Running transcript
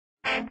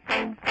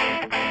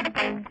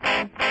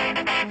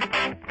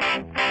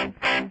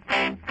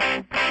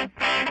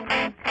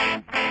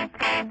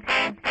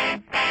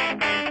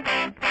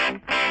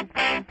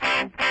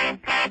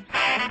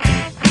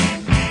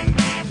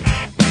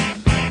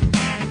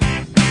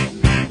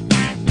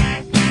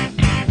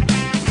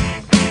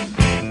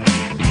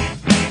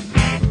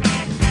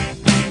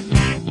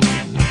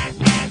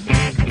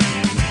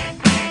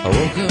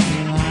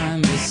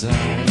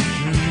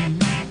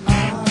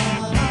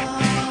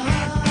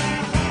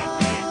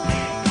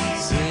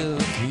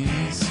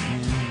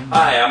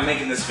Hi, I'm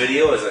making this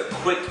video as a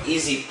quick,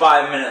 easy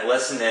 5-minute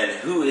lesson in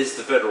who is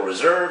the Federal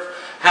Reserve,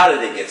 how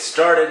did it get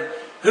started,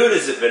 who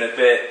does it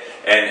benefit,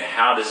 and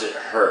how does it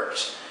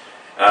hurt.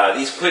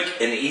 These quick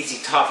and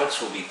easy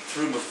topics will be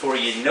through before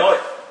you know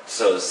it,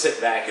 so sit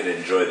back and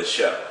enjoy the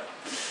show.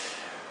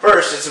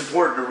 First, it's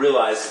important to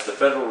realize that the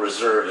Federal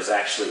Reserve is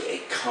actually a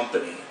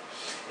company.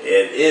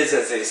 It is,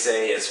 as they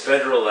say, as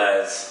federal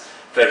as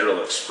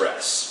Federal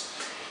Express.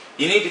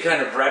 You need to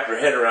kind of wrap your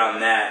head around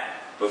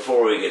that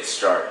before we get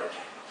started.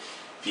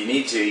 If you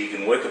need to, you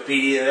can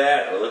Wikipedia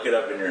that or look it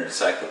up in your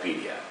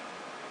encyclopedia.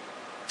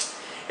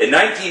 In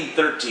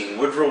 1913,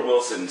 Woodrow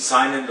Wilson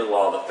signed into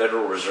law the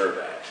Federal Reserve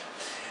Act.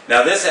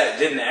 Now, this act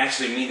didn't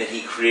actually mean that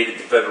he created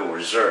the Federal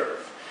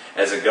Reserve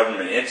as a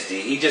government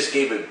entity. He just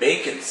gave a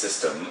banking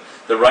system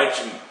the right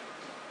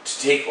to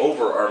take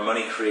over our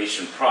money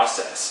creation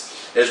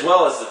process, as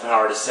well as the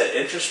power to set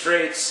interest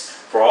rates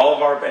for all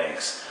of our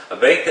banks. A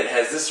bank that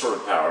has this sort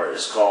of power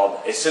is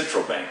called a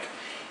central bank.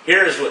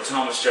 Here is what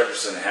Thomas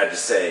Jefferson had to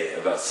say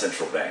about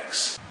central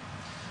banks.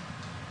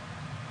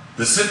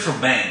 The central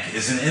bank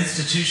is an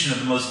institution of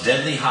the most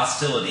deadly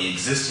hostility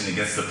existing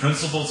against the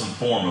principles and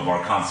form of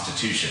our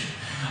Constitution.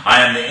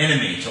 I am the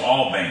enemy to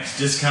all banks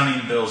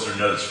discounting bills or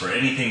notes for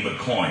anything but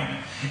coin.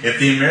 If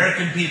the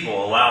American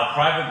people allow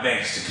private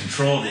banks to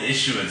control the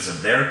issuance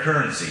of their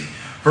currency,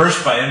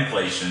 first by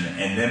inflation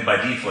and then by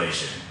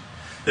deflation,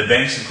 the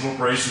banks and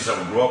corporations that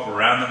will grow up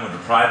around them will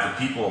deprive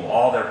the people of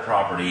all their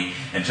property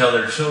until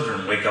their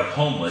children wake up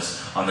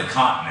homeless on the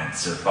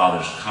continents their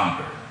fathers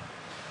conquered.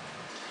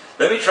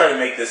 Let me try to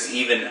make this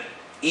even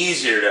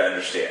easier to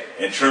understand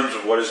in terms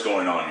of what is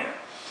going on here.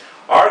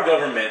 Our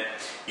government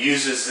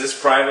uses this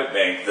private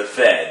bank, the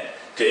Fed,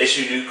 to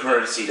issue new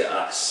currency to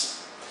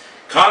us.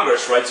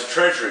 Congress writes a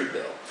treasury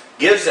bill,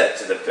 gives that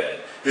to the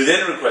Fed, who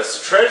then requests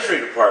the Treasury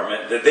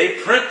Department that they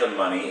print the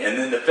money, and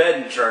then the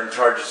Fed in turn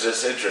charges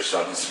us interest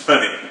on this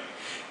money.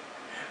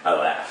 I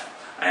laugh.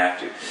 I have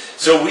to.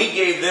 So we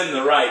gave them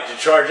the right to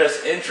charge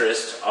us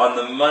interest on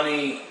the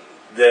money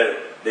that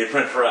they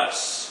print for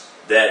us.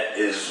 That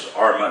is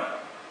our money.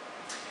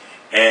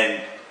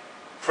 And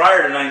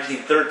prior to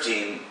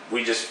 1913,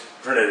 we just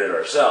printed it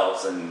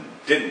ourselves and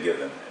didn't give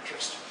them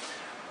interest.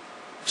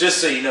 Just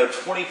so you know,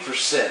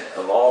 20%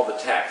 of all the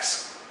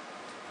tax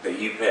that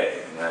you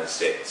pay in the United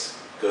States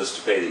goes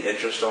to pay the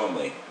interest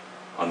only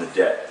on the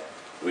debt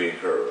we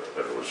incur with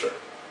the Federal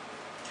Reserve.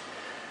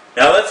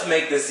 Now let's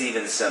make this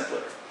even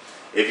simpler.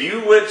 If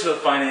you went to a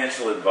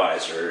financial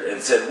advisor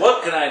and said,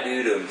 what can I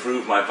do to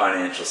improve my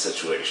financial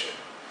situation?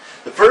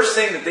 The first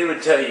thing that they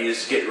would tell you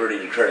is to get rid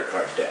of your credit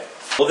card debt.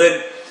 Well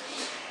then,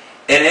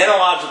 in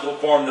analogical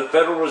form, the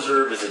Federal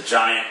Reserve is a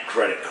giant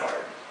credit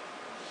card.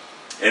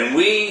 And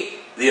we,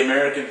 the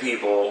American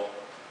people,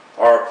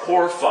 are a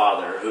poor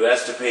father who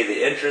has to pay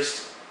the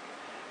interest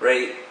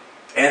rate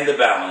and the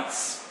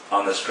balance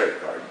on this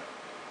credit card.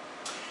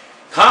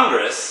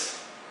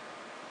 Congress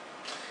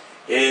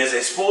is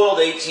a spoiled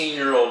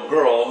 18-year-old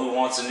girl who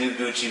wants a new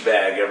Gucci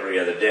bag every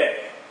other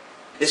day.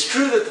 It's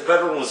true that the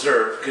Federal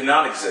Reserve could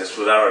not exist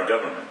without our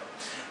government,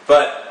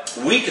 but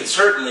we could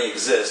certainly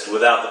exist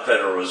without the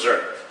Federal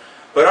Reserve.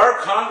 But our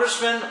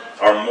congressmen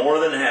are more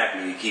than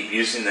happy to keep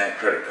using that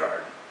credit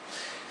card,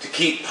 to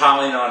keep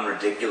piling on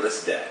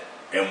ridiculous debt,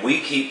 and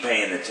we keep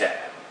paying the tab.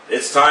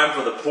 It's time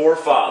for the poor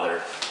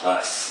father,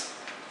 us,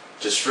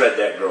 to shred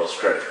that girl's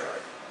credit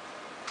card.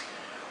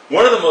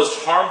 One of the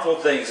most harmful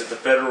things that the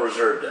Federal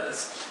Reserve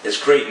does is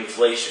create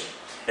inflation.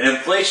 And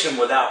inflation,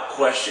 without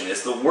question,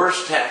 is the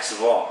worst tax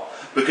of all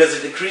because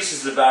it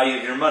decreases the value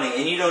of your money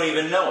and you don't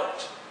even know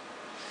it.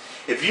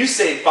 If you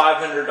save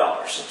 $500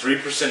 at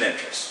 3%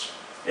 interest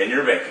in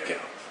your bank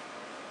account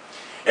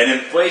and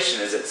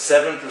inflation is at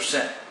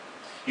 7%,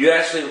 you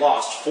actually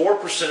lost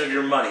 4% of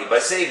your money by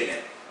saving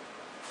it.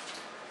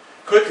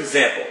 Quick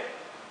example.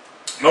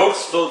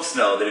 Most folks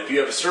know that if you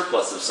have a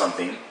surplus of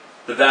something,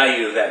 the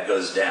value of that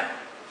goes down.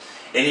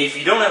 And if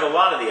you don't have a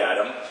lot of the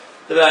item,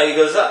 the value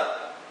goes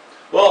up.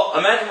 Well,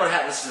 imagine what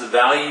happens to the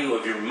value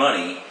of your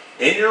money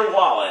in your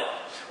wallet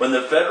when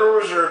the Federal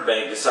Reserve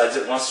Bank decides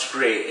it wants to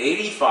create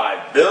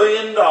 $85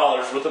 billion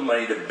worth of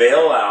money to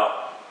bail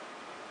out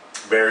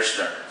Bear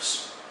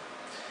Stearns,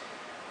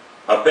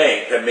 a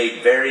bank that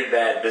made very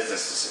bad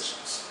business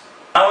decisions.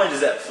 Not only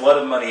does that flood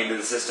of money into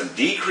the system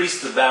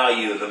decrease the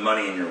value of the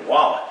money in your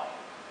wallet,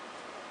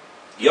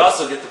 you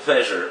also get the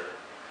pleasure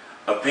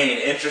of paying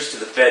interest to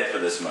the Fed for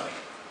this money.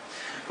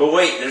 But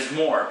wait, there's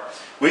more.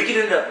 We could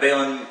end up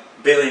bailing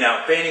bailing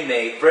out Fannie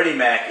Mae, Freddie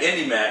Mac,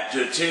 Indy Mac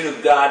to a tune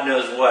of God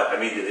knows what. I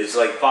mean, it's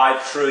like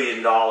 $5 trillion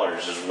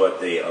is what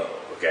they owe,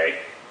 okay?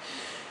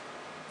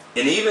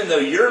 And even though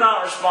you're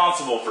not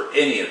responsible for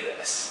any of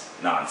this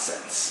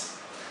nonsense,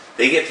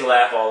 they get to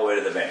laugh all the way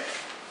to the bank.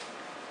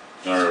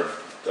 Or,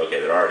 okay,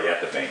 they're already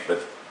at the bank, but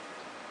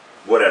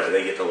whatever,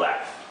 they get to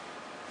laugh.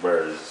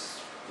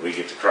 Whereas we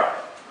get to cry.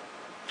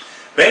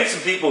 Banks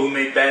and people who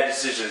made bad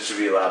decisions should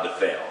be allowed to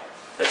fail.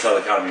 That's how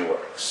the economy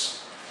works.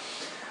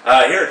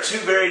 Here are two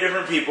very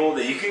different people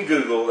that you can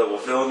Google that will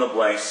fill in the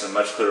blanks in a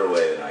much clearer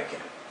way than I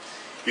can.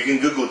 You can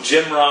Google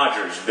Jim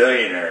Rogers,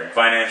 billionaire and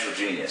financial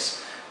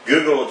genius.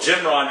 Google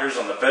Jim Rogers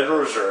on the Federal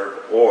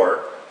Reserve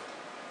or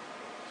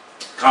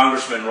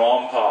Congressman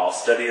Ron Paul,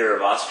 studier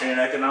of Austrian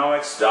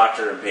economics,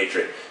 doctor and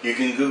patriot. You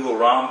can Google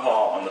Ron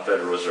Paul on the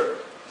Federal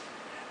Reserve.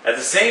 At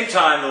the same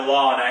time, the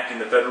law enacting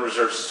the Federal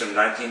Reserve System in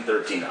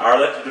 1913, our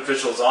elected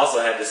officials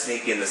also had to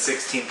sneak in the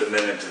 16th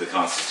Amendment to the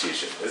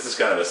Constitution. This is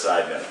kind of a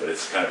side note, but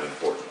it's kind of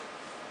important.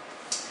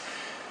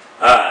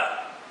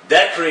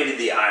 That created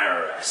the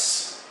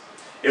IRS.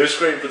 It was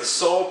created for the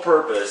sole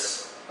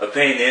purpose of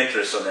paying the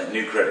interest on that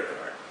new credit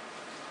card.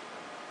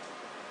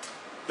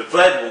 The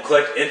Fed will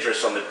collect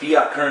interest on the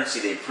fiat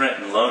currency they print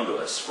and loan to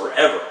us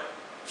forever.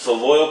 So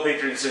loyal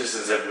patriot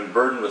citizens have been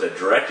burdened with a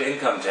direct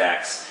income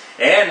tax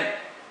and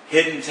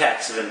hidden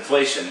tax of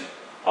inflation,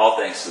 all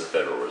thanks to the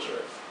Federal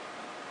Reserve.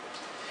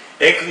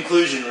 In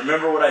conclusion,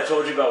 remember what I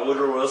told you about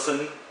Woodrow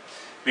Wilson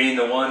being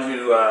the one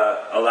who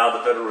allowed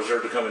the Federal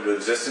Reserve to come into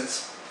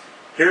existence?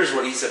 Here's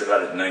what he said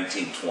about it in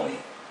 1920.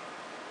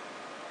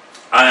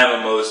 I am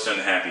a most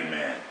unhappy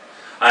man.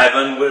 I have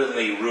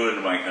unwittingly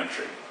ruined my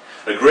country.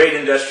 A great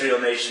industrial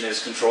nation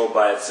is controlled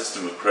by its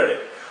system of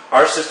credit.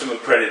 Our system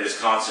of credit is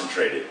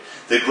concentrated.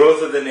 The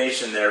growth of the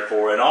nation,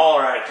 therefore, and all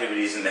our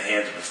activities in the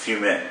hands of a few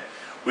men.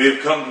 We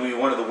have come to be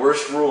one of the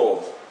worst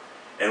ruled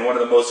and one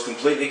of the most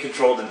completely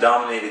controlled and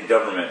dominated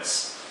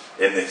governments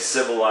in the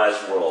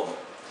civilized world.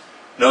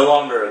 No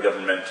longer a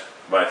government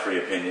by free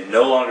opinion,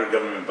 no longer a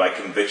government by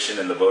conviction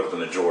and the vote of the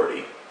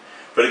majority,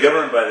 but a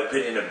government by the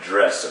opinion of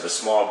dress of a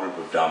small group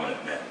of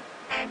dominant men.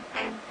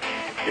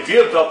 If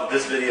you have felt that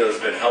this video has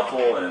been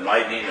helpful and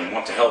enlightening and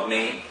want to help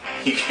me,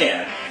 you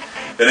can.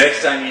 The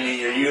next time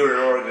you or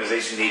your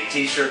organization need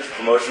t-shirts or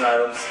promotion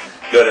items,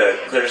 go to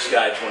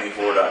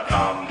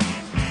clearsky24.com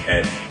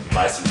and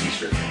buy some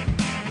t-shirts.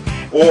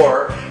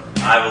 Or,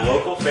 I have a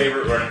local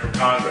favorite running for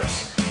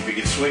Congress. If you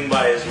could swing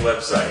by his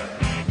website,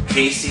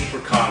 KC for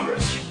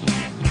Congress,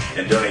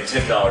 and donate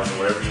 $10 or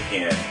whatever you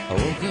can,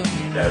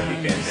 that would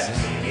be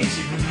fantastic.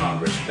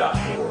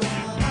 KCforcongress.org.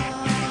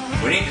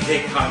 We need to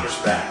take Congress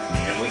back,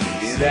 and we can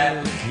do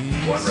that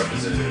one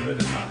representative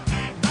at a time.